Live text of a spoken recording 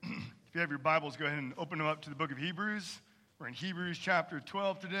If you have your Bibles, go ahead and open them up to the book of Hebrews. We're in Hebrews chapter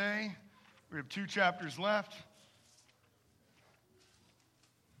 12 today. We have 2 chapters left.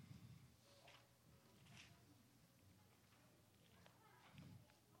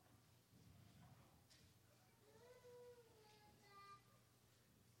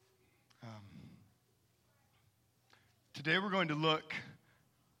 Today we're going to look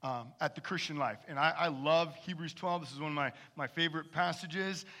at the Christian life. And I love Hebrews 12. This is one of my favorite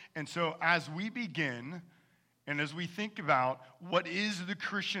passages. And so as we begin, and as we think about what is the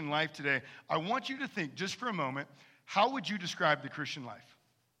Christian life today, I want you to think just for a moment, how would you describe the Christian life?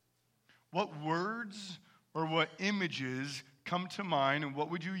 What words or what images come to mind, and what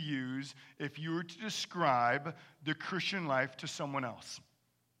would you use if you were to describe the Christian life to someone else?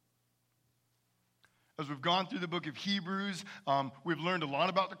 As we've gone through the book of Hebrews, we've learned a lot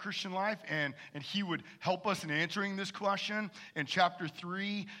about the Christian life, and he would help us in answering this question. In chapter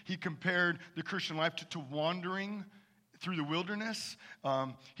 3, he compared the Christian life to wandering through the wilderness.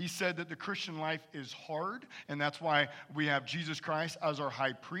 He said that the Christian life is hard, and that's why we have Jesus Christ as our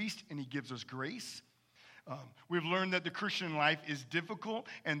high priest, and he gives us grace. We've learned that the Christian life is difficult,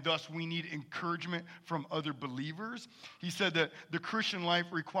 and thus we need encouragement from other believers. He said that the Christian life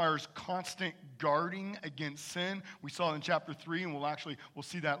requires constant guarding against sin. We saw it in chapter 3, and we'll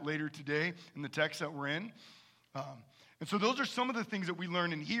see that later today in the text that we're in. And so those are some of the things that we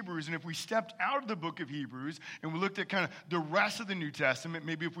learn in Hebrews. And if we stepped out of the book of Hebrews and we looked at kind of the rest of the New Testament,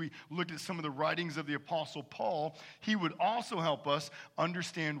 maybe if we looked at some of the writings of the Apostle Paul, he would also help us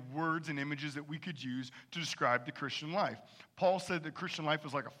understand words and images that we could use to describe the Christian life. Paul said the Christian life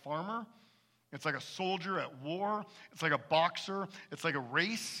is like a farmer. It's like a soldier at war. It's like a boxer. It's like a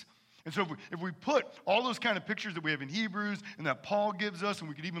race. And so if we put all those kind of pictures that we have in Hebrews and that Paul gives us, and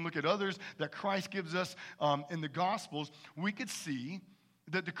we could even look at others that Christ gives us in the Gospels, we could see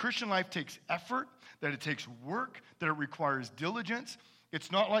that the Christian life takes effort, that it takes work, that it requires diligence.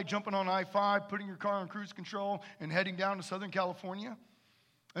 It's not like jumping on I-5, putting your car on cruise control, and heading down to Southern California.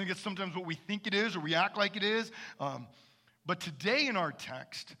 I think it's sometimes what we think it is, or we act like it is. But today in our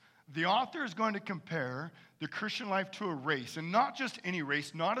text, the author is going to compare the Christian life to a race, and not just any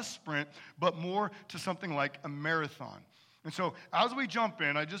race, not a sprint, but more to something like a marathon. And so as we jump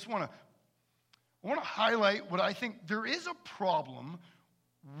in, I just want to highlight what I think there is a problem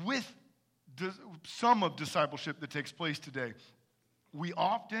with some of discipleship that takes place today. We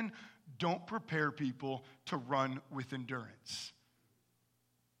often don't prepare people to run with endurance.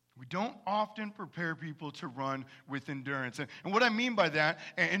 We don't often prepare people to run with endurance. And what I mean by that,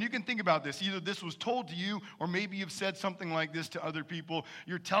 and you can think about this, either this was told to you or maybe you've said something like this to other people.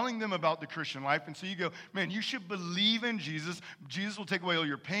 You're telling them about the Christian life, and so you go, man, you should believe in Jesus. Jesus will take away all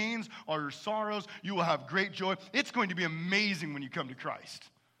your pains, all your sorrows. You will have great joy. It's going to be amazing when you come to Christ.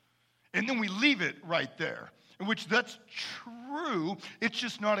 And then we leave it right there, in which that's true. It's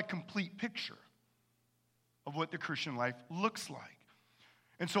just not a complete picture of what the Christian life looks like.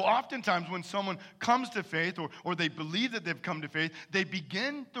 And so oftentimes when someone comes to faith or they believe that they've come to faith, they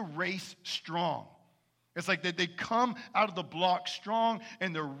begin the race strong. It's like they come out of the block strong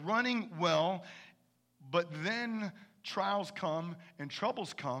and they're running well, but then trials come and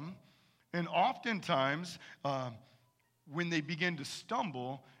troubles come. And oftentimes when they begin to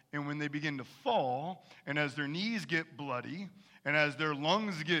stumble and when they begin to fall, and as their knees get bloody and as their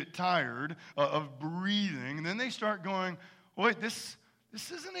lungs get tired of breathing, then they start going, wait, this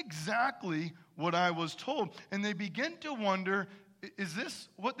isn't exactly what I was told. And they begin to wonder, is this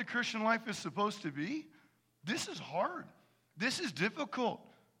what the Christian life is supposed to be? This is hard. This is difficult.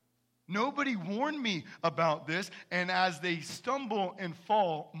 Nobody warned me about this. And as they stumble and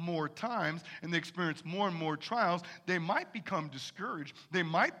fall more times and they experience more and more trials, they might become discouraged. They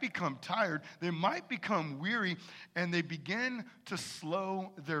might become tired. They might become weary. And they begin to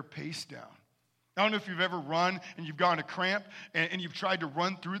slow their pace down. I don't know if you've ever run and you've gotten a cramp and you've tried to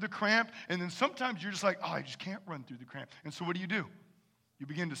run through the cramp, and then sometimes you're just like, I just can't run through the cramp. And so what do? You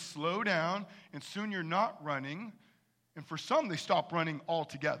begin to slow down, and soon you're not running. And for some, they stop running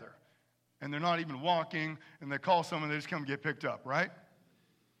altogether. And they're not even walking, and they call someone, they just come get picked up, right?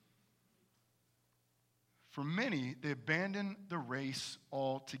 For many, they abandon the race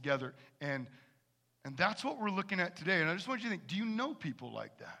altogether. And that's what we're looking at today. And I just want you to think, do you know people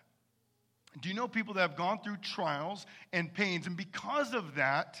like that? Do you know people that have gone through trials and pains, and because of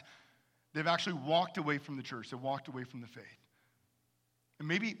that, they've actually walked away from the church. They've walked away from the faith. And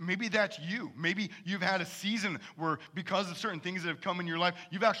maybe that's you. Maybe you've had a season where because of certain things that have come in your life,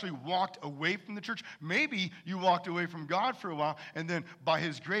 you've actually walked away from the church. Maybe you walked away from God for a while, and then by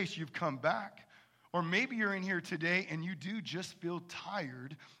his grace, you've come back. Or maybe you're in here today and you do just feel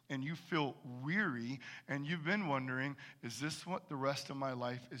tired and you feel weary and you've been wondering, is this what the rest of my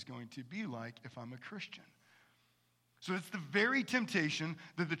life is going to be like if I'm a Christian? So it's the very temptation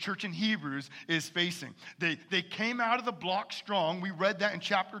that the church in Hebrews is facing. They came out of the block strong. We read that in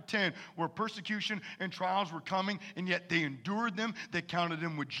chapter 10, where persecution and trials were coming, and yet they endured them. They counted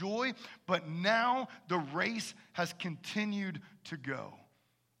them with joy. But now the race has continued to go.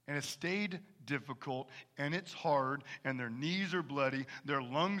 And it stayed difficult, and it's hard, and their knees are bloody, their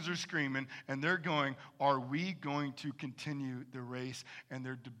lungs are screaming, and they're going, are we going to continue the race? And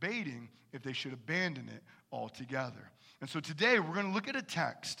they're debating if they should abandon it altogether. And so today we're going to look at a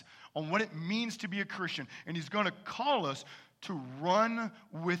text on what it means to be a Christian, and he's going to call us to run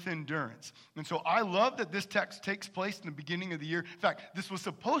with endurance. And so I love that this text takes place in the beginning of the year. In fact, this was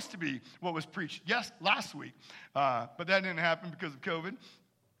supposed to be what was preached last week, but that didn't happen because of COVID.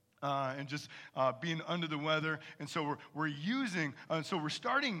 And just being under the weather. And so we're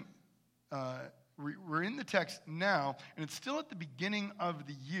starting, we're in the text now, and it's still at the beginning of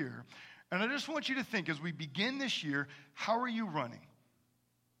the year. And I just want you to think, as we begin this year, how are you running?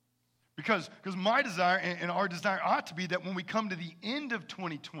 Because my desire and our desire ought to be that when we come to the end of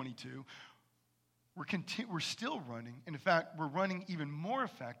 2022, we're still running. In fact, we're running even more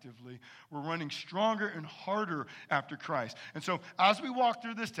effectively. We're running stronger and harder after Christ. And so as we walk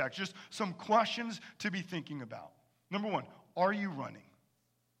through this text, just some questions to be thinking about. Number one, are you running?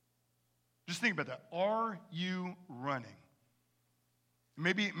 Just think about that. Are you running?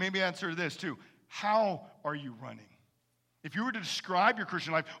 Maybe answer this too. How are you running? If you were to describe your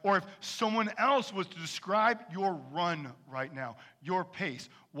Christian life, or if someone else was to describe your run right now, your pace,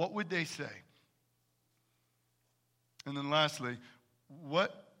 what would they say? And then lastly,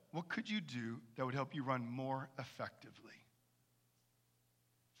 what could you do that would help you run more effectively?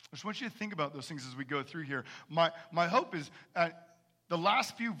 I just want you to think about those things as we go through here. My hope is the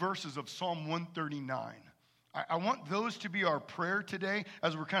last few verses of Psalm 139. I want those to be our prayer today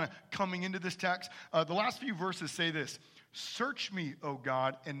as we're kind of coming into this text. The last few verses say this: search me, O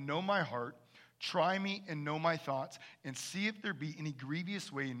God, and know my heart. Try me and know my thoughts, and see if there be any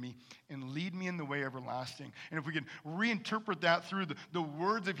grievous way in me, and lead me in the way everlasting. And if we can reinterpret that through the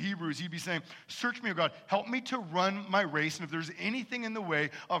words of Hebrews, he'd be saying, search me, O God, help me to run my race, and if there's anything in the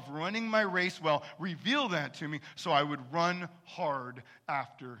way of running my race well, reveal that to me so I would run hard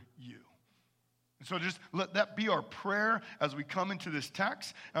after you. And so just let that be our prayer as we come into this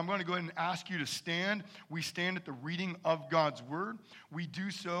text. I'm going to go ahead and ask you to stand. We stand at the reading of God's word. We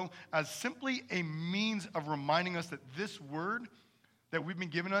do so as simply a means of reminding us that this word that we've been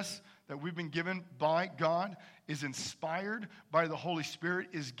given by God, is inspired by the Holy Spirit,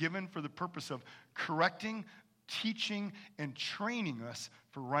 is given for the purpose of correcting, teaching, and training us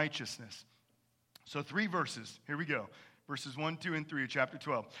for righteousness. So 3 verses. Here we go. Verses 1, 2, and 3 of chapter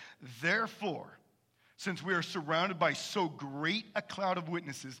 12. Therefore, since we are surrounded by so great a cloud of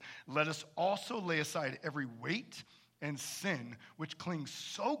witnesses, let us also lay aside every weight and sin which clings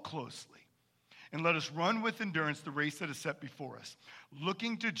so closely. And let us run with endurance the race that is set before us,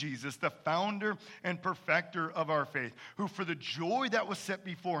 looking to Jesus, the founder and perfecter of our faith, who for the joy that was set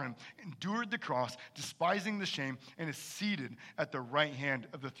before him endured the cross, despising the shame, and is seated at the right hand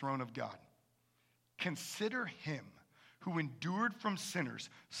of the throne of God. Consider him who endured from sinners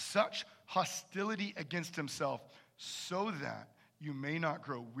such hostility against himself, so that you may not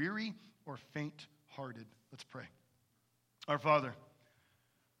grow weary or faint-hearted. Let's pray. Our Father,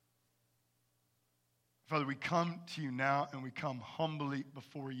 we come to you now, and we come humbly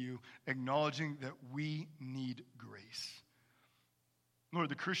before you, acknowledging that we need grace. Lord,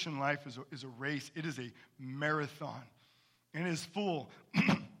 the Christian life is a race. It is a marathon, and it is full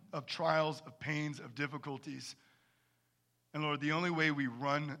of trials, of pains, of difficulties. And Lord, the only way we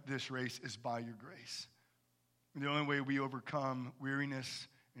run this race is by your grace. And the only way we overcome weariness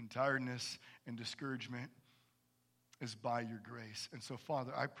and tiredness and discouragement is by your grace. And so,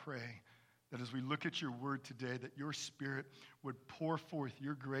 Father, I pray that as we look at your word today, that your Spirit would pour forth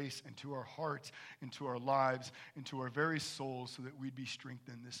your grace into our hearts, into our lives, into our very souls, so that we'd be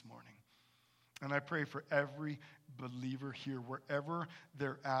strengthened this morning. And I pray for every believer here, wherever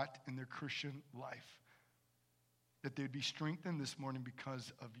they're at in their Christian life, that they'd be strengthened this morning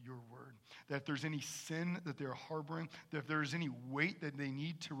because of your word. That if there's any sin that they're harboring, that if there's any weight that they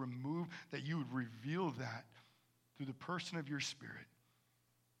need to remove, that you would reveal that through the person of your Spirit.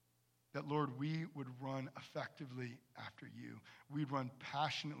 That, Lord, we would run effectively after you. We'd run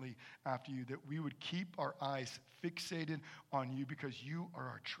passionately after you. That we would keep our eyes fixated on you because you are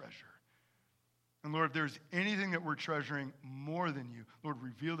our treasure. And Lord, if there's anything that we're treasuring more than you, Lord,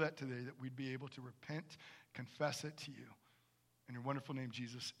 reveal that today, that we'd be able to repent, confess it to you. In your wonderful name,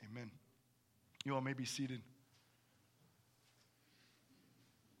 Jesus, amen. You all may be seated.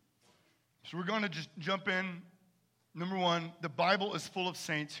 So we're going to just jump in. Number one, the Bible is full of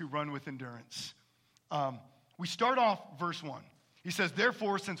saints who run with endurance. We start off verse 1. He says,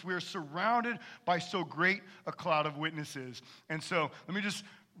 therefore, since we are surrounded by so great a cloud of witnesses. And so let me just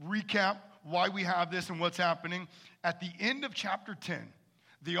recap why we have this and what's happening. At the end of chapter 10,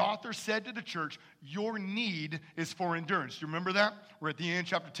 the author said to the church, your need is for endurance. Do you remember that? We're at the end,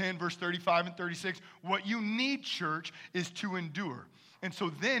 chapter 10, verse 35 and 36. What you need, church, is to endure. And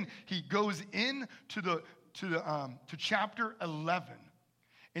so then he goes into to chapter 11.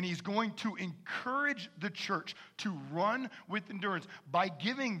 And he's going to encourage the church to run with endurance by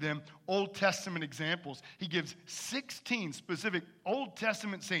giving them Old Testament examples. He gives 16 specific Old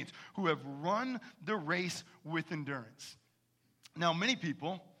Testament saints who have run the race with endurance. Now, many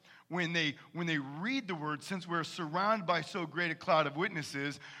people, when they read the word, since we're surrounded by so great a cloud of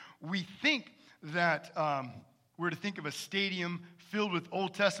witnesses, we think that we're to think of a stadium filled with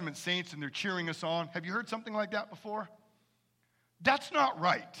Old Testament saints and they're cheering us on. Have you heard something like that before? That's not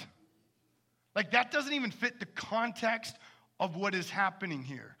right. Like, that doesn't even fit the context of what is happening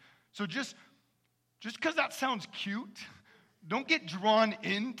here. So just because that sounds cute, don't get drawn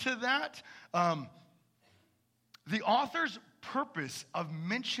into that. The author's purpose of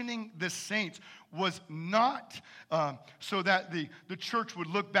mentioning the saints was not so that the church would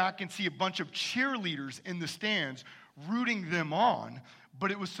look back and see a bunch of cheerleaders in the stands rooting them on, but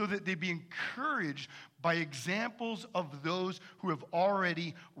it was so that they'd be encouraged by examples of those who have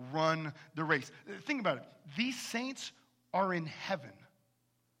already run the race. Think about it. These saints are in heaven.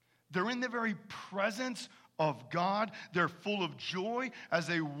 They're in the very presence of God. They're full of joy as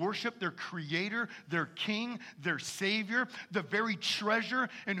they worship their Creator, their King, their Savior, the very treasure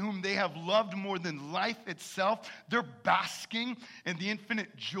in whom they have loved more than life itself. They're basking in the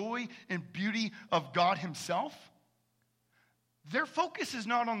infinite joy and beauty of God Himself. Their focus is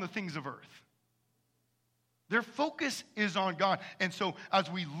not on the things of earth. Their focus is on God. And so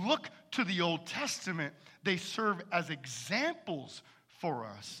as we look to the Old Testament, they serve as examples for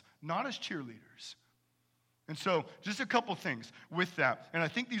us, not as cheerleaders. And so just a couple things with that. And I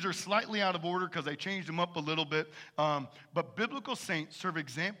think these are slightly out of order because I changed them up a little bit. But biblical saints serve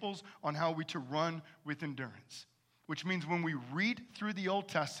examples on how we to run with endurance. Which means when we read through the Old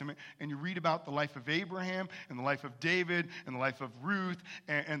Testament and you read about the life of Abraham and the life of David and the life of Ruth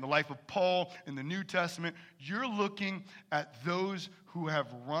and the life of Paul in the New Testament, you're looking at those who have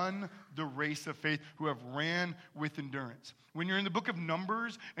run the race of faith, who have ran with endurance. When you're in the book of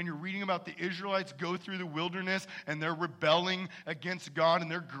Numbers and you're reading about the Israelites go through the wilderness and they're rebelling against God and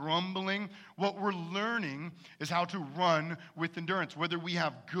they're grumbling, what we're learning is how to run with endurance. Whether we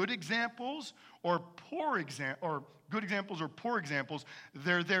have good examples or poor examples,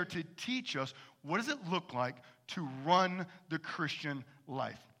 they're there to teach us what does it look like to run the Christian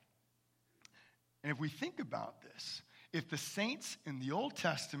life. And if we think about this, if the saints in the Old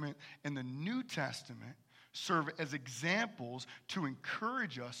Testament and the New Testament serve as examples to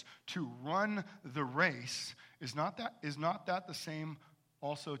encourage us to run the race, is not that the same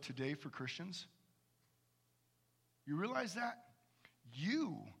also today for Christians? You realize that?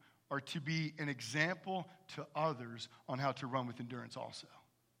 You are to be an example to others on how to run with endurance also.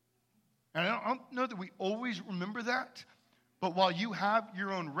 And I don't know that we always remember that, but while you have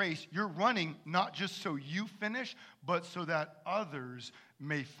your own race, you're running not just so you finish, but so that others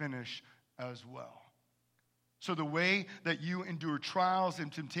may finish as well. So the way that you endure trials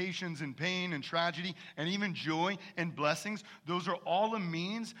and temptations and pain and tragedy and even joy and blessings, those are all a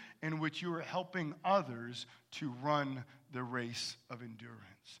means in which you are helping others to run the race of endurance.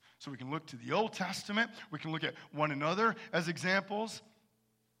 So we can look to the Old Testament. We can look at one another as examples.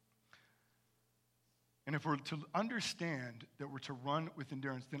 And if we're to understand that we're to run with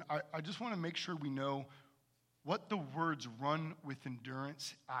endurance, then I just want to make sure we know what the words run with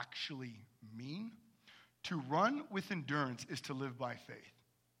endurance actually mean. To run with endurance is to live by faith.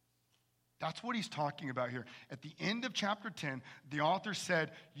 That's what he's talking about here. At the end of chapter 10, the author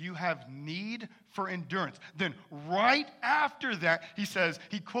said, you have need for endurance. Then right after that,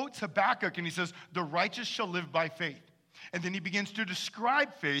 he quotes Habakkuk and he says, the righteous shall live by faith. And then he begins to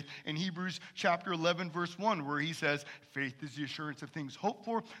describe faith in Hebrews chapter 11, verse 1, where he says, faith is the assurance of things hoped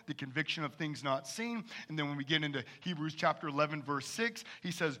for, the conviction of things not seen. And then when we get into Hebrews chapter 11, verse 6,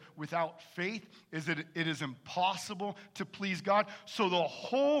 he says, without faith, it is impossible to please God. So the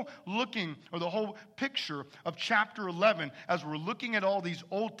whole picture of chapter 11, as we're looking at all these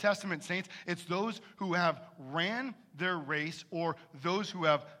Old Testament saints, it's those who have ran their race or those who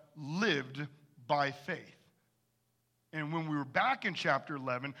have lived by faith. And when we were back in chapter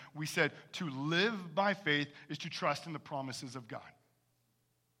 11, we said to live by faith is to trust in the promises of God.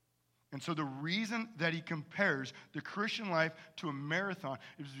 And so the reason that he compares the Christian life to a marathon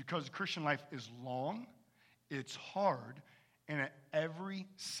is because the Christian life is long, it's hard, and at every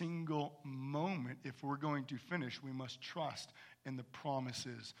single moment, if we're going to finish, we must trust in the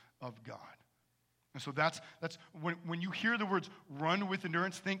promises of God. And so that's when you hear the words run with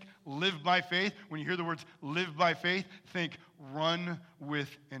endurance, think live by faith. When you hear the words live by faith, think run with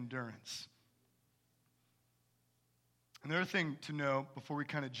endurance. Another thing to know before we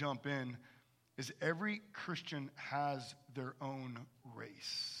kind of jump in is every Christian has their own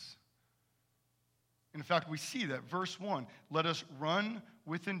race. And in fact, we see that. Verse 1, let us run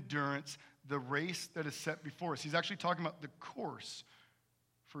with endurance the race that is set before us. He's actually talking about the course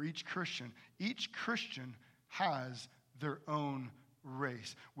for each Christian. Each Christian has their own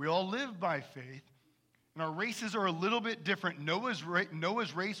race. We all live by faith, and our races are a little bit different. Noah's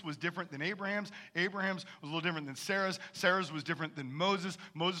race was different than Abraham's. Abraham's was a little different than Sarah's. Sarah's was different than Moses.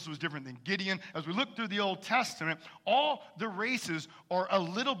 Moses was different than Gideon. As we look through the Old Testament, all the races are a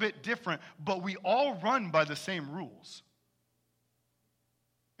little bit different, but we all run by the same rules.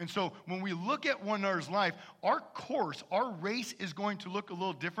 And so when we look at one another's life, our course, our race is going to look a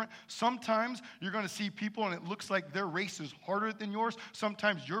little different. Sometimes you're going to see people and it looks like their race is harder than yours.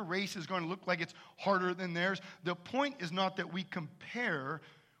 Sometimes your race is going to look like it's harder than theirs. The point is not that we compare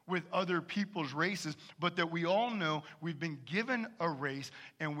with other people's races, but that we all know we've been given a race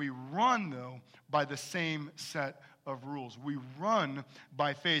and we run, though, by the same set of rules. We run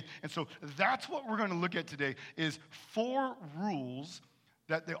by faith. And so that's what we're going to look at today is 4 rules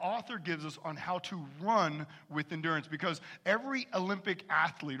that the author gives us on how to run with endurance. Because every Olympic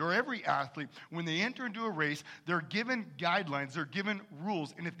athlete or every athlete, when they enter into a race, they're given guidelines, they're given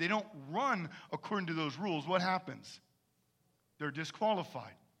rules. And if they don't run according to those rules, what happens? They're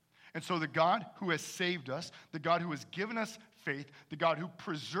disqualified. And so the God who has saved us, the God who has given us faith, the God who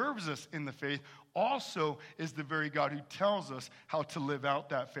preserves us in the faith, also is the very God who tells us how to live out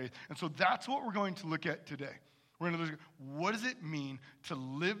that faith. And so that's what we're going to look at today. We're going to look at what does it mean to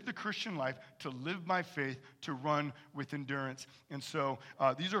live the Christian life, to live by faith, to run with endurance. And so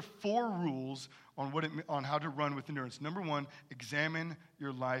these are 4 rules on how to run with endurance. Number 1, examine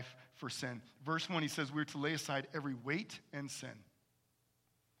your life for sin. Verse 1, he says we're to lay aside every weight and sin.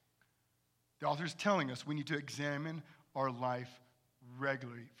 The author is telling us we need to examine our life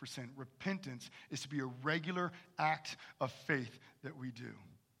regularly for sin. Repentance is to be a regular act of faith that we do.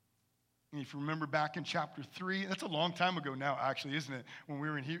 And if you remember back in chapter 3, that's a long time ago now, actually, isn't it? When we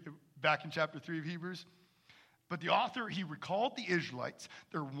were back in chapter 3 of Hebrews. But the author, he recalled the Israelites.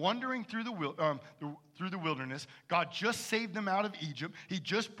 They're wandering through the wilderness. God just saved them out of Egypt. He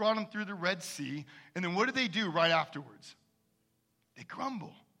just brought them through the Red Sea. And then what do they do right afterwards? They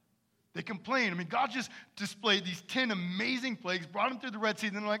grumble. They complain. I mean, God just displayed these 10 amazing plagues, brought them through the Red Sea.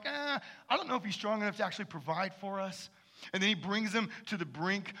 And then they're like, I don't know if he's strong enough to actually provide for us. And then he brings them to the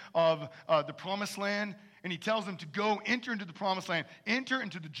brink of the promised land. And he tells them to go enter into the promised land. Enter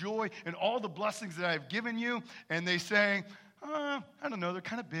into the joy and all the blessings that I have given you. And they say, I don't know, they're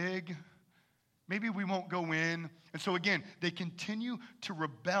kind of big. Maybe we won't go in. And so again, they continue to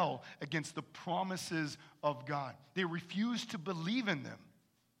rebel against the promises of God. They refuse to believe in them.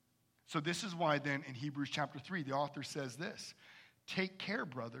 So this is why then in Hebrews chapter 3, the author says this, take care,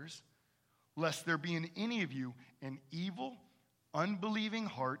 brothers, lest there be in any of you an evil, unbelieving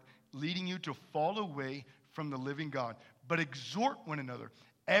heart leading you to fall away from the living God. But exhort one another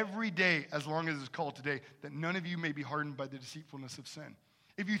every day, as long as it's called today, that none of you may be hardened by the deceitfulness of sin.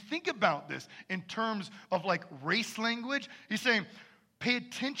 If you think about this in terms of like race language, he's saying, pay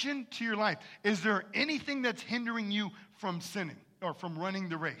attention to your life. Is there anything that's hindering you from sinning or from running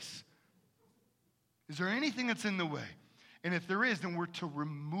the race? Is there anything that's in the way? And if there is, then we're to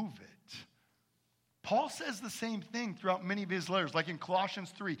remove it. Paul says the same thing throughout many of his letters. Like in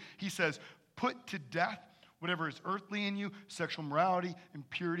Colossians 3, he says, put to death whatever is earthly in you, sexual morality,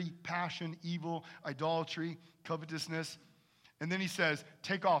 impurity, passion, evil, idolatry, covetousness. And then he says,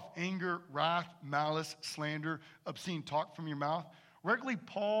 take off anger, wrath, malice, slander, obscene talk from your mouth. Regularly,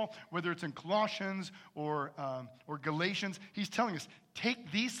 Paul, whether it's in Colossians or Galatians, he's telling us,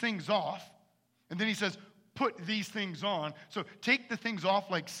 take these things off, and then he says, put these things on. So take the things off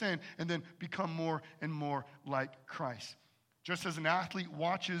like sin, and then become more and more like Christ. Just as an athlete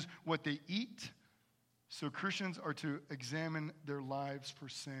watches what they eat, so Christians are to examine their lives for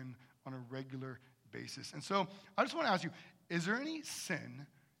sin on a regular basis. And so I just want to ask you, is there any sin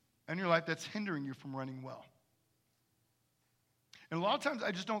in your life that's hindering you from running well? And a lot of times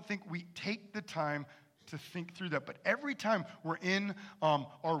I just don't think we take the time to think through that. But every time we're in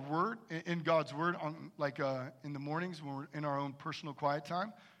our word, in God's word, in the mornings when we're in our own personal quiet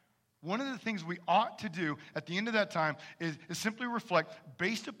time, one of the things we ought to do at the end of that time is simply reflect,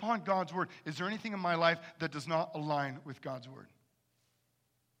 based upon God's word, is there anything in my life that does not align with God's word?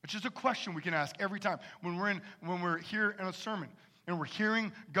 It's just a question we can ask every time when we're here in a sermon and we're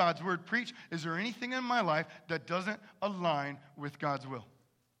hearing God's word preached. Is there anything in my life that doesn't align with God's will?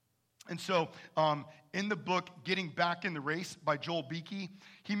 And so in the book, Getting Back in the Race by Joel Beeke,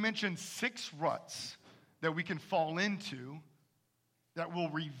 he mentioned 6 ruts that we can fall into that will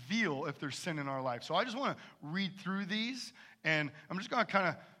reveal if there's sin in our life. So I just want to read through these, and I'm just going to kind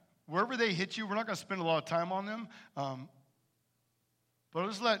of, wherever they hit you, we're not going to spend a lot of time on them, but I'll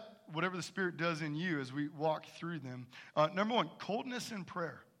just let whatever the Spirit does in you as we walk through them. Number 1, coldness in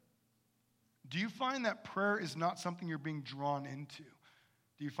prayer. Do you find that prayer is not something you're being drawn into?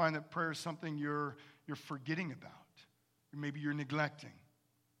 Do you find that prayer is something you're forgetting about? Or maybe you're neglecting?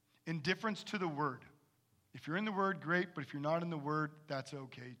 Indifference to the word. If you're in the word, great, but if you're not in the word, that's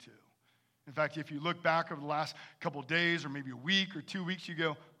okay too. In fact, if you look back over the last couple of days or maybe a week or 2 weeks, you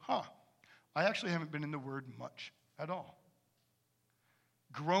go, I actually haven't been in the word much at all.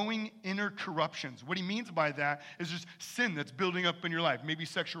 Growing inner corruptions. What he means by that is just sin that's building up in your life. Maybe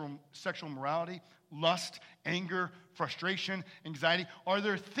sexual morality, lust, anger, frustration, anxiety. Are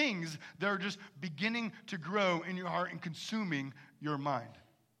there things that are just beginning to grow in your heart and consuming your mind?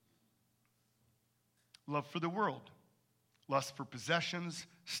 Love for the world, lust for possessions,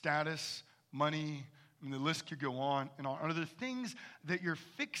 status, money. I mean, the list could go on and on. Are there things that you're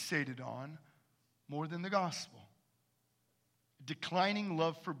fixated on more than the gospel? Declining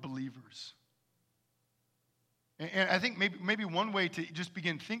love for believers. And I think maybe one way to just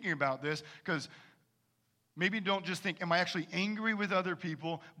begin thinking about this, because maybe don't just think, am I actually angry with other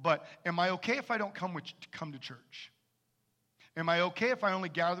people, but am I okay if I don't come to church? Am I okay if I only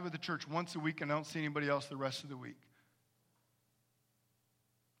gather with the church once a week and I don't see anybody else the rest of the week?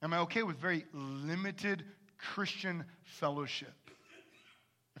 Am I okay with very limited Christian fellowship?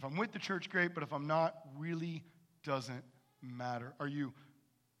 If I'm with the church, great, but if I'm not, really doesn't matter. Are you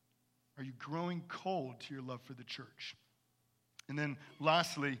growing cold to your love for the church? And then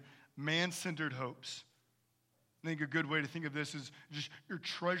lastly, man-centered hopes. I think a good way to think of this is just your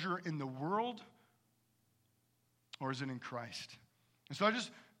treasure in the world, or is it in Christ? And so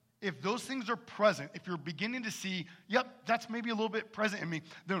if those things are present, if you're beginning to see, yep, that's maybe a little bit present in me,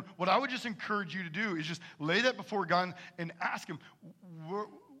 then what I would just encourage you to do is just lay that before God and ask him,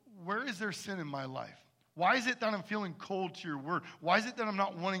 where is there sin in my life? Why is it that I'm feeling cold to your word? Why is it that I'm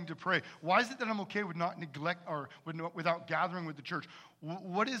not wanting to pray? Why is it that I'm okay with not neglect or without gathering with the church?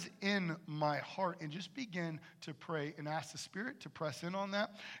 What is in my heart? And just begin to pray and ask the Spirit to press in on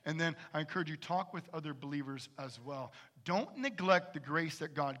that. And then I encourage you, talk with other believers as well. Don't neglect the grace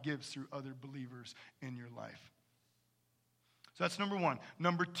that God gives through other believers in your life. So that's number 1.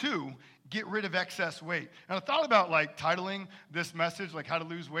 Number 2, get rid of excess weight. And I thought about titling this message, how to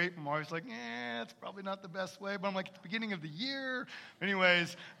lose weight. I'm always it's probably not the best way. But I'm it's the beginning of the year.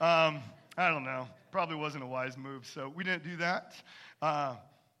 Anyways, I don't know. Probably wasn't a wise move. So we didn't do that.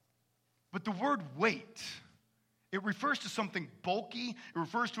 But the word weight, it refers to something bulky. It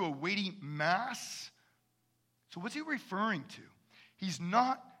refers to a weighty mass. So what's he referring to? He's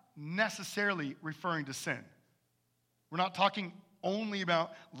not necessarily referring to sin. We're not talking only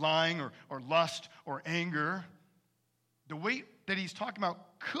about lying or lust or anger. The weight that he's talking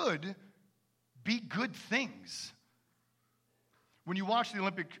about could be good things. When you watch the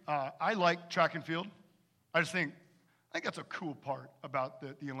Olympic, I like track and field. I think that's a cool part about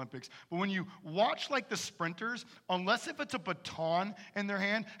the Olympics. But when you watch the sprinters, unless if it's a baton in their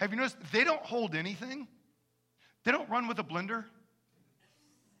hand, have you noticed they don't hold anything? They don't run with a blender.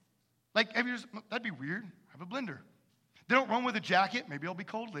 That'd be weird. Have a blender. They don't run with a jacket. Maybe I'll be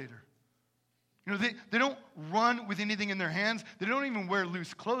cold later. They don't run with anything in their hands. They don't even wear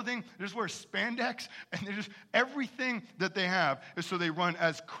loose clothing. They just wear spandex. And everything that they have is so they run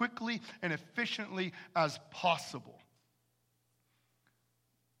as quickly and efficiently as possible.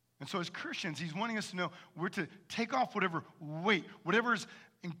 And so as Christians, he's wanting us to know we're to take off whatever weight, whatever's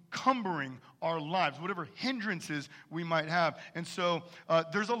encumbering our lives, whatever hindrances we might have. And so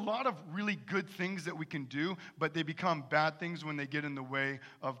there's a lot of really good things that we can do, but they become bad things when they get in the way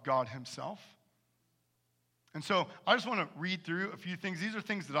of God himself. And so I just want to read through a few things. These are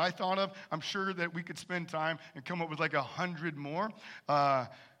things that I thought of. I'm sure that we could spend time and come up with like 100 more.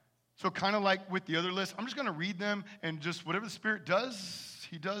 So kind of like with the other list, I'm just going to read them, and just whatever the Spirit does,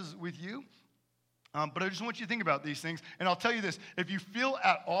 he does with you. But I just want you to think about these things. And I'll tell you this, if you feel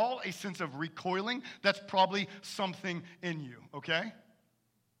at all a sense of recoiling, that's probably something in you, okay?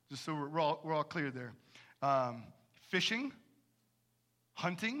 Just so we're all clear there. Fishing,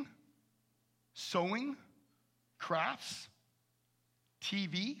 hunting, sewing, crafts,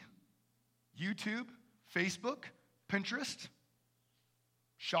 TV, YouTube, Facebook, Pinterest,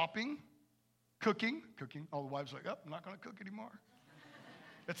 shopping, cooking. All the wives are like, I'm not going to cook anymore.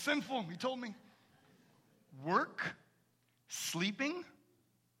 It's sinful, he told me. Work, sleeping,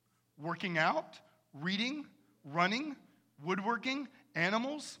 working out, reading, running, woodworking,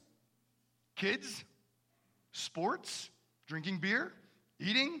 animals, kids, sports, drinking beer,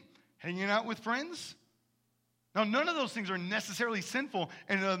 eating, hanging out with friends. Now, none of those things are necessarily sinful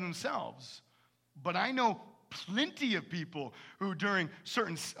in and of themselves, but I know plenty of people who during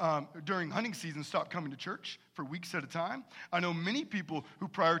hunting season stop coming to church for weeks at a time. I know many people who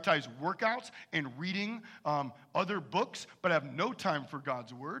prioritize workouts and reading other books, but have no time for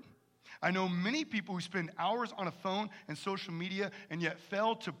God's word. I know many people who spend hours on a phone and social media and yet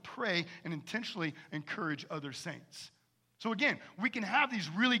fail to pray and intentionally encourage other saints. So again, we can have these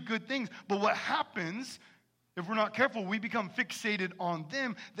really good things, but what happens if we're not careful, we become fixated on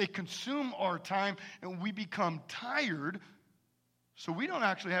them. They consume our time, and we become tired, so we don't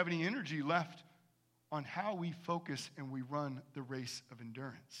actually have any energy left on how we focus and we run the race of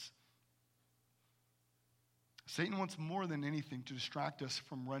endurance. Satan wants more than anything to distract us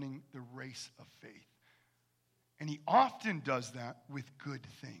from running the race of faith. And he often does that with good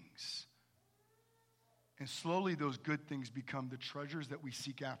things. And slowly those good things become the treasures that we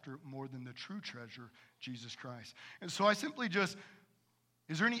seek after more than the true treasure, Jesus Christ. And so I simply is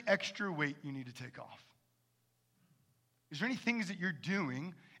there any extra weight you need to take off? Is there any things that you're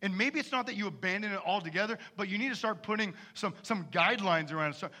doing? And maybe it's not that you abandon it altogether, but you need to start putting some guidelines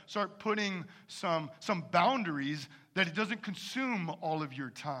around it. Start putting some boundaries that it doesn't consume all of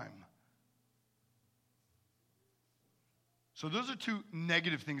your time. So those are two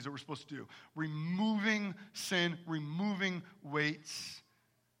negative things that we're supposed to do. Removing sin, removing weights.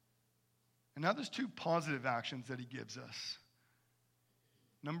 And now there's two positive actions that he gives us.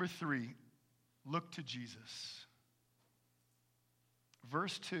 Number 3, look to Jesus.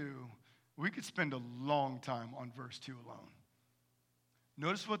 Verse 2, we could spend a long time on verse 2 alone.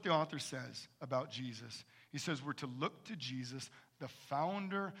 Notice what the author says about Jesus. He says we're to look to Jesus, the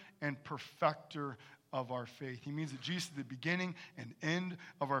founder and perfecter of our faith. He means that Jesus is the beginning and end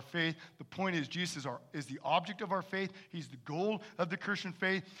of our faith. The point is Jesus is the object of our faith. He's the goal of the Christian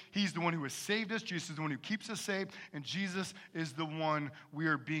faith. He's the one who has saved us. Jesus is the one who keeps us saved. And Jesus is the one we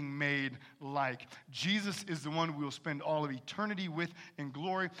are being made like. Jesus is the one we will spend all of eternity with in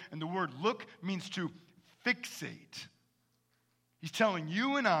glory. And the word look means to fixate. He's telling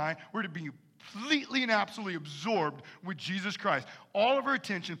you and I we're to be completely and absolutely absorbed with Jesus Christ. All of our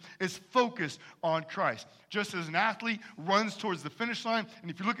attention is focused on Christ. Just as an athlete runs towards the finish line,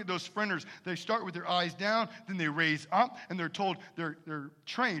 and if you look at those sprinters, they start with their eyes down, then they raise up, and they're told, they're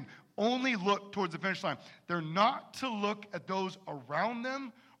trained, only look towards the finish line. They're not to look at those around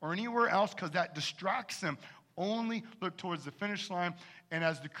them or anywhere else because that distracts them. Only look towards the finish line. And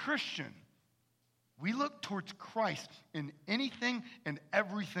as the Christian, we look towards Christ in anything and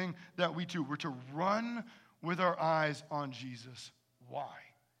everything that we do. We're to run with our eyes on Jesus. Why?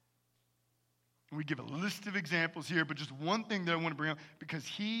 And we give a list of examples here, but just one thing that I want to bring up, because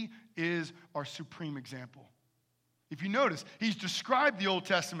he is our supreme example. If you notice, he's described the Old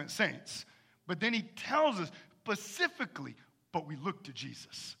Testament saints, but then he tells us specifically, but we look to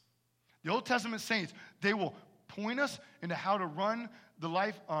Jesus. The Old Testament saints, they will point us into how to run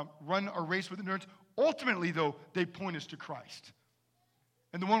run our race with endurance. Ultimately, though, they point us to Christ.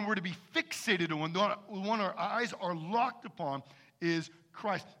 And the one we're to be fixated on, the one our eyes are locked upon, is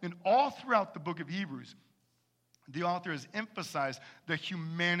Christ. And all throughout the book of Hebrews, the author has emphasized the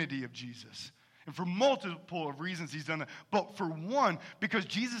humanity of Jesus. And for multiple of reasons he's done that. But for one, because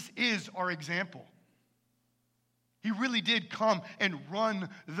Jesus is our example. He really did come and run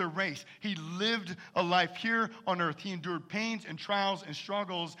the race. He lived a life here on earth. He endured pains and trials and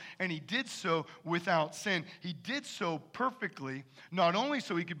struggles, and he did so without sin. He did so perfectly, not only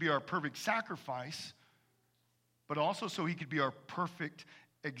so he could be our perfect sacrifice, but also so he could be our perfect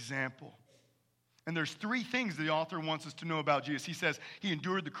example. And there's three things the author wants us to know about Jesus. He says he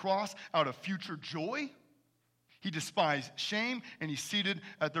endured the cross out of future joy. He despised shame, and he's seated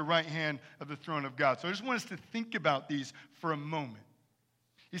at the right hand of the throne of God. So I just want us to think about these for a moment.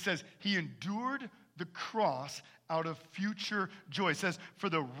 He says he endured the cross out of future joy. It says for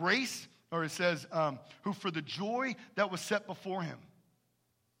the race, or it says who for the joy that was set before him.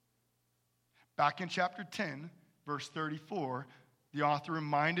 Back in chapter 10, verse 34, the author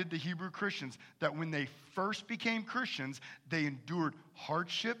reminded the Hebrew Christians that when they first became Christians, they endured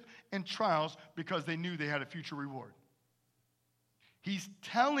hardship and trials because they knew they had a future reward. He's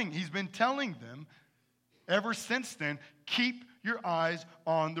been telling them ever since then, keep your eyes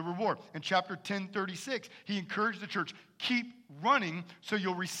on the reward. In chapter 10:36, he encouraged the church, keep running so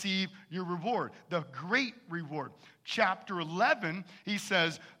you'll receive your reward, the great reward. Chapter 11, he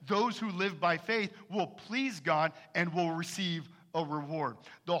says, those who live by faith will please God and will receive a reward.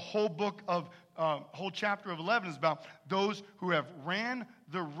 The whole chapter of 11 is about those who have ran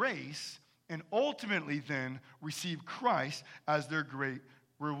the race and ultimately then receive Christ as their great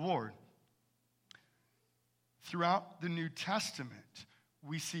reward. Throughout the New Testament,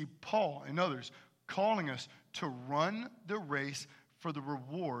 we see Paul and others calling us to run the race for the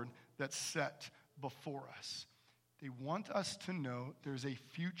reward that's set before us. They want us to know there's a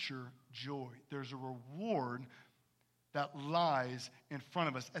future joy. There's a reward that lies in front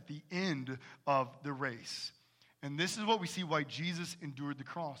of us at the end of the race. And this is what we see why Jesus endured the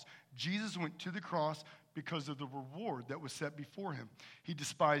cross. Jesus went to the cross because of the reward that was set before him. He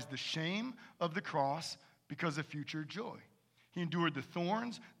despised the shame of the cross because of future joy. He endured the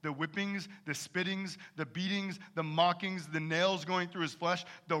thorns, the whippings, the spittings, the beatings, the mockings, the nails going through his flesh,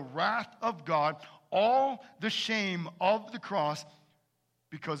 the wrath of God, all the shame of the cross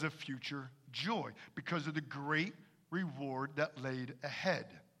because of future joy, because of the great reward that laid ahead.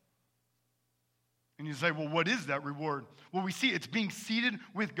 And you say, well, what is that reward? Well, we see it's being seated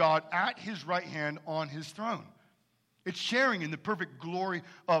with God at his right hand on his throne. It's sharing in the perfect glory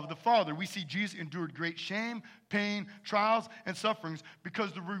of the Father. We see Jesus endured great shame, pain, trials, and sufferings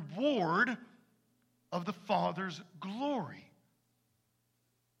because the reward of the Father's glory.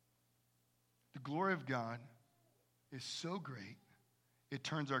 The glory of God is so great, it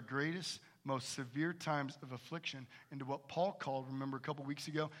turns our greatest, most severe times of affliction into what Paul called, remember a couple weeks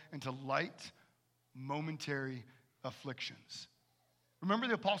ago, into light, momentary afflictions. Remember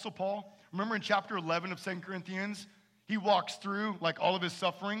the Apostle Paul? Remember in chapter 11 of 2 Corinthians? He walks through like all of his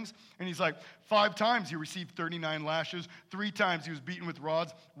sufferings, and he's like, 5 times he received 39 lashes, 3 times he was beaten with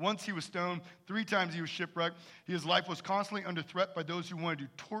rods, once he was stoned, 3 times he was shipwrecked. His life was constantly under threat by those who wanted to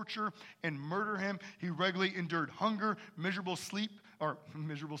torture and murder him. He regularly endured hunger,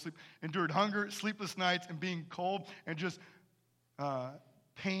 endured hunger, sleepless nights, and being cold, and just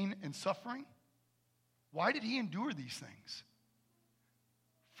pain and suffering. Why did he endure these things?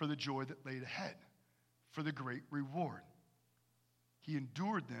 For the joy that laid ahead, for the great reward. He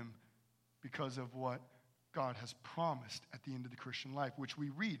endured them because of what God has promised at the end of the Christian life, which we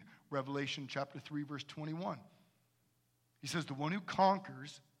read, Revelation chapter 3, verse 21. He says, the one who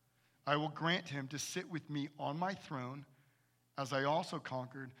conquers, I will grant him to sit with me on my throne, as I also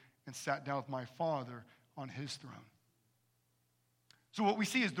conquered and sat down with my Father on his throne. So what we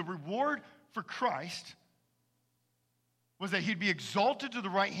see is the reward for Christ was that he'd be exalted to the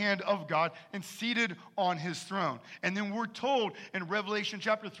right hand of God and seated on his throne. And then we're told in Revelation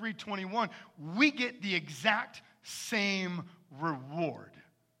chapter 3:21, we get the exact same reward.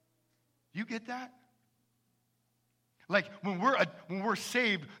 You get that? Like when we're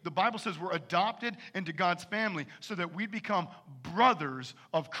saved, the Bible says we're adopted into God's family so that we become brothers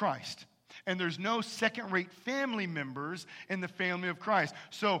of Christ. And there's no second-rate family members in the family of Christ.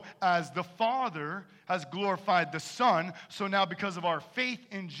 So as the Father has glorified the Son, so now because of our faith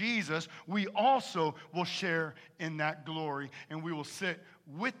in Jesus, we also will share in that glory. And we will sit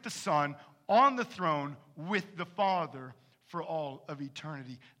with the Son on the throne with the Father for all of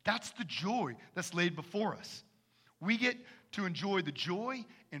eternity. That's the joy that's laid before us. We get to enjoy the joy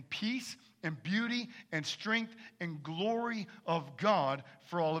and peace and beauty and strength and glory of God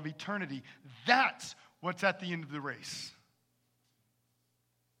for all of eternity. That's what's at the end of the race.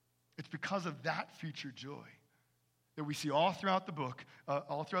 It's because of that future joy that we see all throughout the book,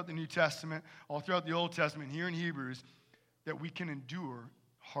 all throughout the New Testament, all throughout the Old Testament, here in Hebrews, that we can endure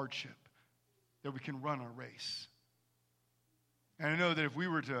hardship, that we can run our race. And I know that if we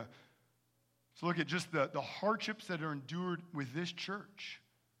were to look at just the hardships that are endured with this church,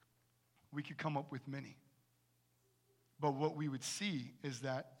 we could come up with many. But what we would see is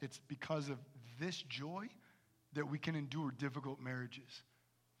that it's because of this joy that we can endure difficult marriages.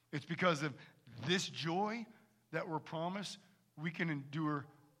 It's because of this joy that we're promised we can endure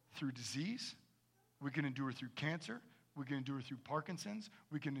through disease, we can endure through cancer, we can endure through Parkinson's,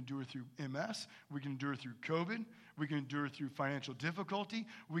 we can endure through MS, we can endure through COVID, we can endure through financial difficulty,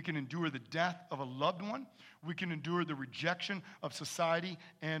 we can endure the death of a loved one, we can endure the rejection of society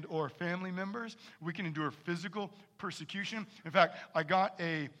and or family members, we can endure physical persecution. In fact,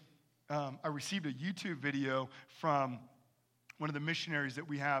 I received a YouTube video from one of the missionaries that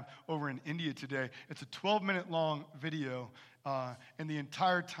we have over in India today. It's a 12-minute long video, and the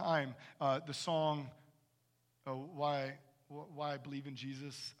entire time, the song, Why I Believe in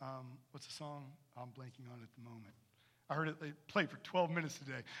Jesus, what's the song? I'm blanking on it at the moment. I heard it play for 12 minutes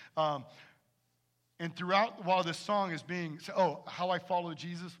today. And throughout, while this song is being, How I Follow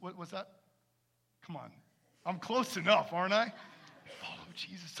Jesus, what's that? Come on. I'm close enough, aren't I? Follow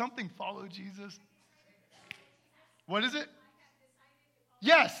Jesus. Something follow Jesus. What is it?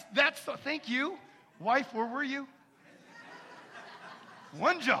 Yes, thank you. Wife, where were you?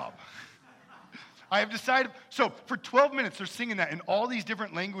 One job. I have decided, so for 12 minutes, they're singing that in all these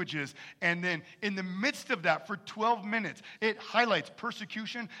different languages, and then in the midst of that, for 12 minutes, it highlights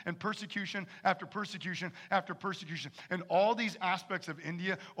persecution and persecution after persecution after persecution, and all these aspects of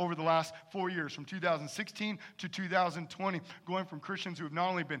India over the last 4 years, from 2016 to 2020, going from Christians who have not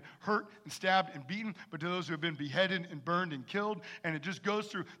only been hurt and stabbed and beaten, but to those who have been beheaded and burned and killed, and it just goes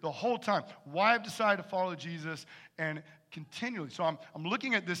through the whole time. Why I've decided to follow Jesus, and continually. So I'm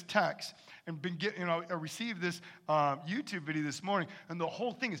looking at this text and I received this YouTube video this morning, and the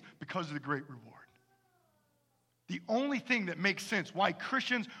whole thing is because of the great reward. The only thing that makes sense why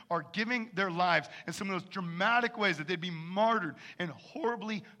Christians are giving their lives in some of those dramatic ways that they'd be martyred in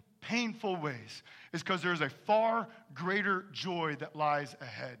horribly painful ways is because there's a far greater joy that lies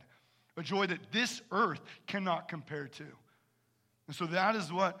ahead, a joy that this earth cannot compare to. And so that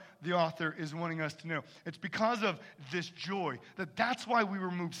is what the author is wanting us to know. It's because of this joy that's why we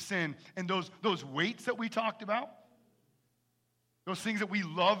remove sin and those weights that we talked about, those things that we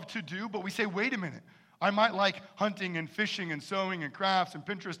love to do, but we say, wait a minute, I might like hunting and fishing and sewing and crafts and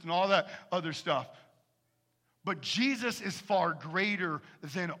Pinterest and all that other stuff. But Jesus is far greater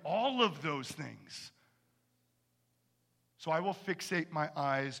than all of those things. So I will fixate my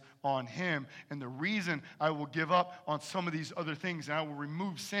eyes on him. And the reason I will give up on some of these other things and I will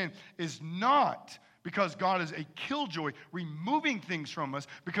remove sin is not because God is a killjoy, removing things from us,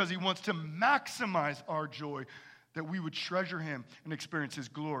 because he wants to maximize our joy, that we would treasure him and experience his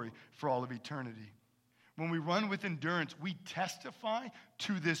glory for all of eternity. When we run with endurance, we testify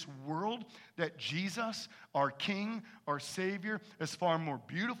to this world that Jesus, our King, our Savior, is far more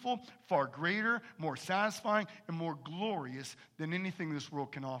beautiful, far greater, more satisfying, and more glorious than anything this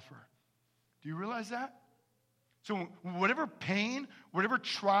world can offer. Do you realize that? So whatever pain, whatever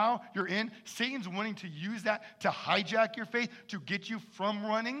trial you're in, Satan's wanting to use that to hijack your faith, to get you from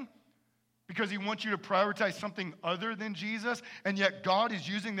running, because he wants you to prioritize something other than Jesus. And yet God is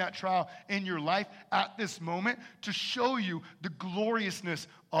using that trial in your life at this moment to show you the gloriousness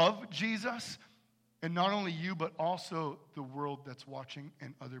of Jesus. And not only you, but also the world that's watching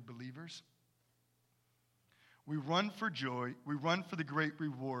and other believers. We run for joy. We run for the great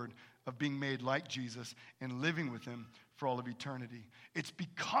reward of being made like Jesus and living with him for all of eternity. It's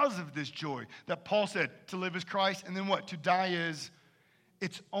because of this joy that Paul said to live is Christ, and then what? To die is...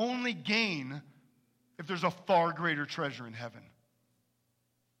 It's only gain if there's a far greater treasure in heaven.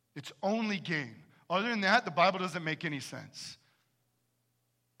 It's only gain. Other than that, the Bible doesn't make any sense.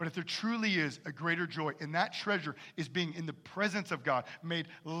 But if there truly is a greater joy, and that treasure is being in the presence of God, made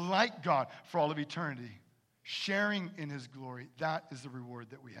like God for all of eternity, sharing in his glory, that is the reward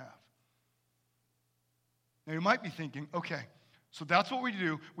that we have. Now you might be thinking, okay, so that's what we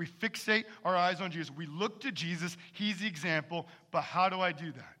do. We fixate our eyes on Jesus. We look to Jesus. He's the example. But how do I do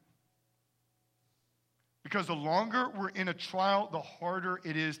that? Because the longer we're in a trial, the harder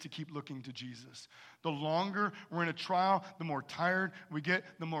it is to keep looking to Jesus. The longer we're in a trial, the more tired we get,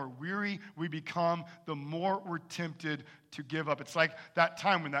 the more weary we become, the more we're tempted to give up. It's like that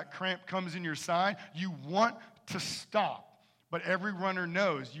time when that cramp comes in your side, you want to stop. But every runner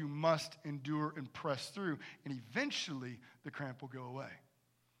knows you must endure and press through, and eventually the cramp will go away.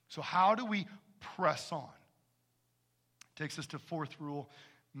 So how do we press on? Takes us to fourth rule,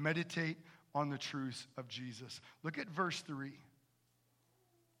 meditate on the truths of Jesus. Look at verse 3.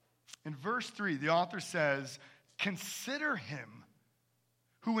 In verse 3, the author says, consider him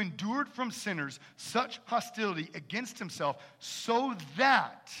who endured from sinners such hostility against himself, so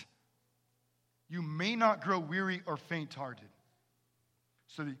that you may not grow weary or faint-hearted.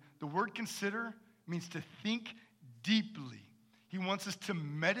 So the word consider means to think deeply. He wants us to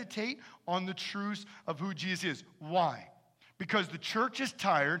meditate on the truths of who Jesus is. Why? Because the church is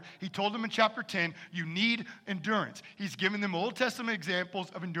tired. He told them in chapter 10, you need endurance. He's given them Old Testament examples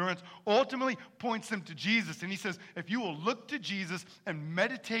of endurance, ultimately points them to Jesus. And he says, if you will look to Jesus and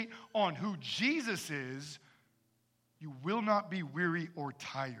meditate on who Jesus is, you will not be weary or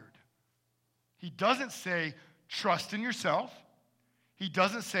tired. He doesn't say, trust in yourself. He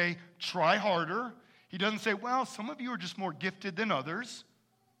doesn't say, try harder. He doesn't say, well, some of you are just more gifted than others.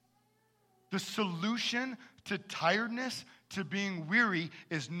 The solution to tiredness, to being weary,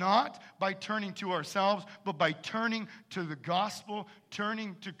 is not by turning to ourselves, but by turning to the gospel,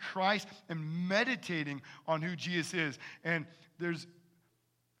 turning to Christ, and meditating on who Jesus is. And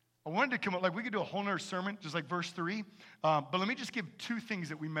I wanted to come up, like we could do a whole nother sermon, just like verse 3, but let me just give two things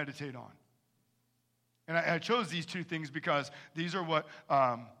that we meditate on. And I chose these two things because these are what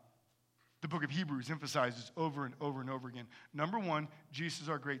the book of Hebrews emphasizes over and over and over again. Number one, Jesus is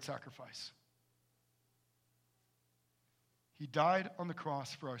our great sacrifice. He died on the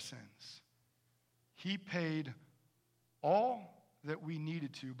cross for our sins. He paid all that we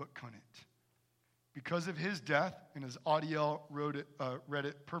needed to but couldn't. Because of his death, and as Audiel read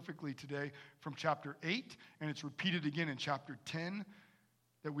it perfectly today from chapter 8, and it's repeated again in chapter 10,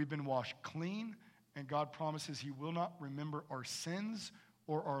 that we've been washed clean, and God promises he will not remember our sins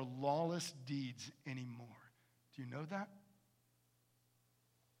or our lawless deeds anymore. Do you know that?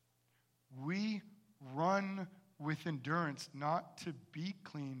 We run with endurance, not to be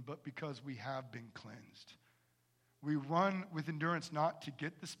clean, but because we have been cleansed. We run with endurance not to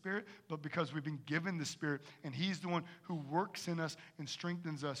get the Spirit, but because we've been given the Spirit, and he's the one who works in us and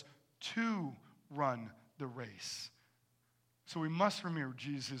strengthens us to run the race. So we must remember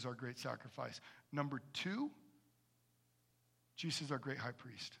Jesus is our great sacrifice. Number two, Jesus is our great high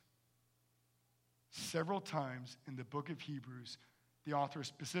priest. Several times in the book of Hebrews, the author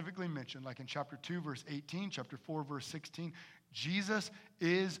specifically mentioned, like in chapter 2, verse 18, chapter 4, verse 16, Jesus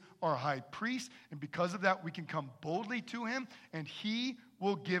is our high priest, and because of that, we can come boldly to him, and he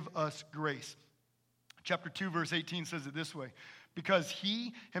will give us grace. Chapter 2, verse 18 says it this way: because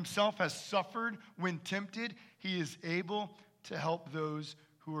he himself has suffered when tempted, he is able to help those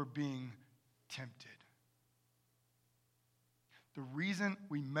who are being tempted. The reason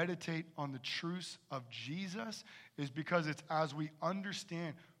we meditate on the truths of Jesus is because it's as we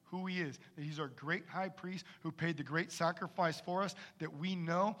understand who he is, that he's our great high priest who paid the great sacrifice for us, that we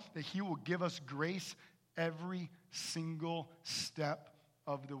know that he will give us grace every single step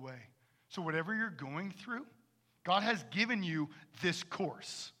of the way. So whatever you're going through, God has given you this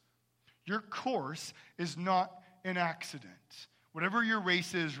course. Your course is not an accident. Whatever your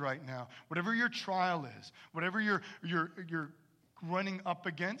race is right now, whatever your trial is, whatever you're running up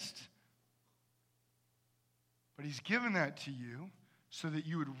against, but he's given that to you so that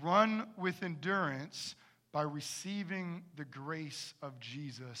you would run with endurance by receiving the grace of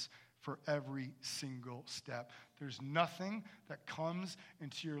Jesus for every single step. There's nothing that comes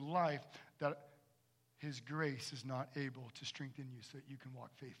into your life that his grace is not able to strengthen you so that you can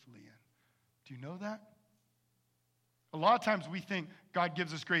walk faithfully in. Do you know that? A lot of times we think God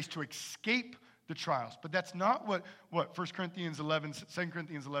gives us grace to escape the trials, but that's not what 2 Corinthians 11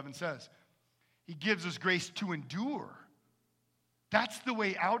 says. He gives us grace to endure. That's the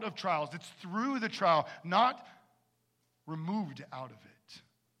way out of trials. It's through the trial, not removed out of it.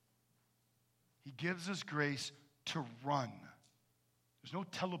 He gives us grace to run. There's no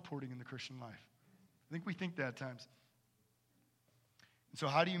teleporting in the Christian life. I think we think that at times. And so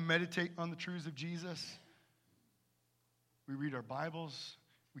how do you meditate on the truths of Jesus? We read our Bibles.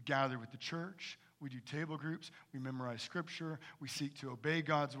 We gather with the church. We do table groups. We memorize scripture. We seek to obey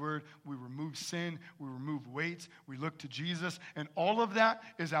God's word. We remove sin. We remove weights. We look to Jesus. And all of that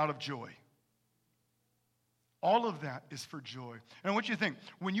is out of joy. All of that is for joy. And I want you to think,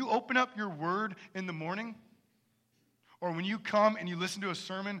 when you open up your word in the morning, or when you come and you listen to a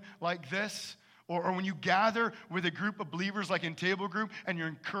sermon like this, or when you gather with a group of believers like in table group and you're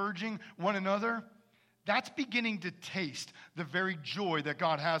encouraging one another, that's beginning to taste the very joy that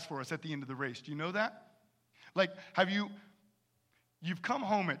God has for us at the end of the race. Do you know that? Like, you've come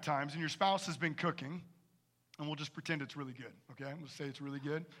home at times and your spouse has been cooking, and we'll just pretend it's really good, okay? We'll say it's really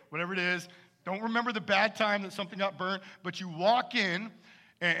good. Whatever it is, don't remember the bad time that something got burnt, but you walk in,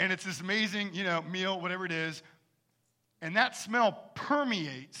 and it's this amazing, meal, whatever it is, and that smell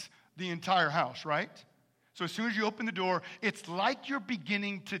permeates the entire house, right? So as soon as you open the door, it's like you're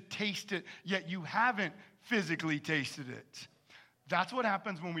beginning to taste it, yet you haven't physically tasted it. That's what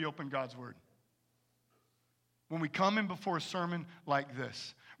happens when we open God's word. When we come in before a sermon like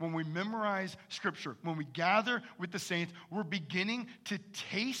this, when we memorize Scripture, when we gather with the saints, we're beginning to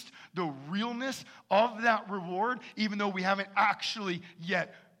taste the realness of that reward, even though we haven't actually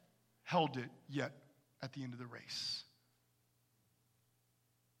yet held it yet at the end of the race.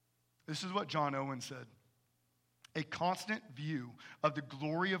 This is what John Owen said. A constant view of the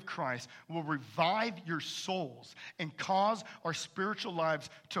glory of Christ will revive your souls and cause our spiritual lives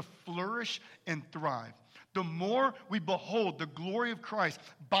to flourish and thrive. The more we behold the glory of Christ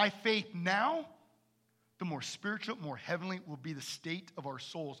by faith now, the more spiritual, more heavenly will be the state of our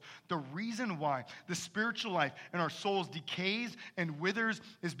souls. The reason why the spiritual life in our souls decays and withers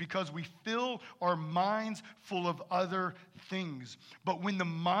is because we fill our minds full of other things. But when the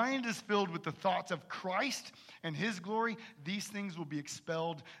mind is filled with the thoughts of Christ and his glory, these things will be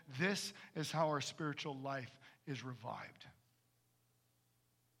expelled. This is how our spiritual life is revived.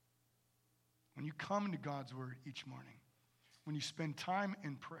 When you come into God's word each morning, when you spend time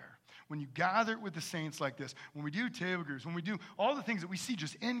in prayer, when you gather with the saints like this, when we do table groups, when we do all the things that we see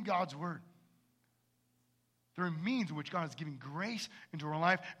just in God's word, there are means in which God is giving grace into our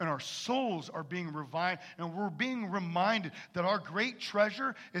life, and our souls are being revived, and we're being reminded that our great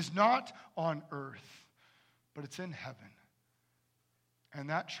treasure is not on earth, but it's in heaven. And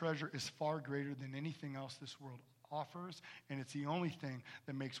that treasure is far greater than anything else this world offers, and it's the only thing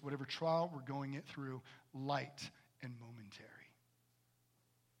that makes whatever trial we're going it through light and momentary.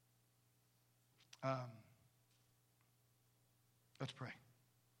 Let's pray,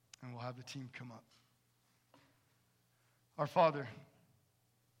 and we'll have the team come up. Our Father,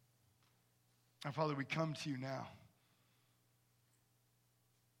 we come to you now.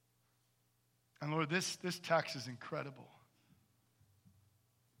 And Lord, this text is incredible.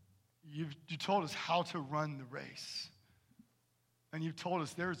 You told us how to run the race. And you've told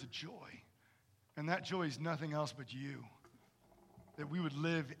us there is a joy. And that joy is nothing else but you. That we would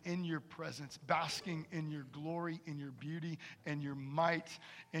live in your presence, basking in your glory, in your beauty, and your might,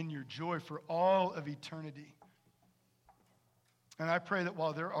 and your joy for all of eternity. And I pray that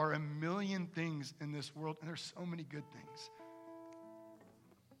while there are a million things in this world, and there's so many good things,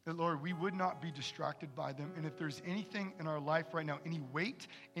 that, Lord, we would not be distracted by them. And if there's anything in our life right now, any weight,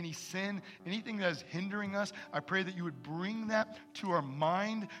 any sin, anything that is hindering us, I pray that you would bring that to our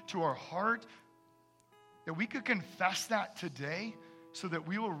mind, to our heart, that we could confess that today so that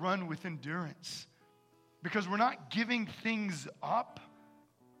we will run with endurance. Because we're not giving things up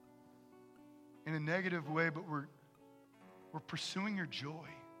in a negative way, but we're pursuing your joy.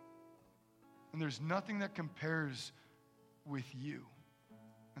 And there's nothing that compares with you.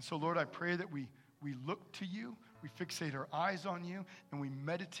 And so, Lord, I pray that we look to you, we fixate our eyes on you, and we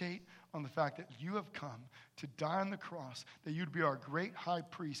meditate on the fact that you have come to die on the cross, that you'd be our great high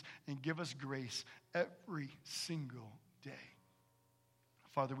priest and give us grace every single day.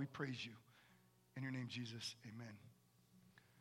 Father, we praise you. In your name, Jesus, amen.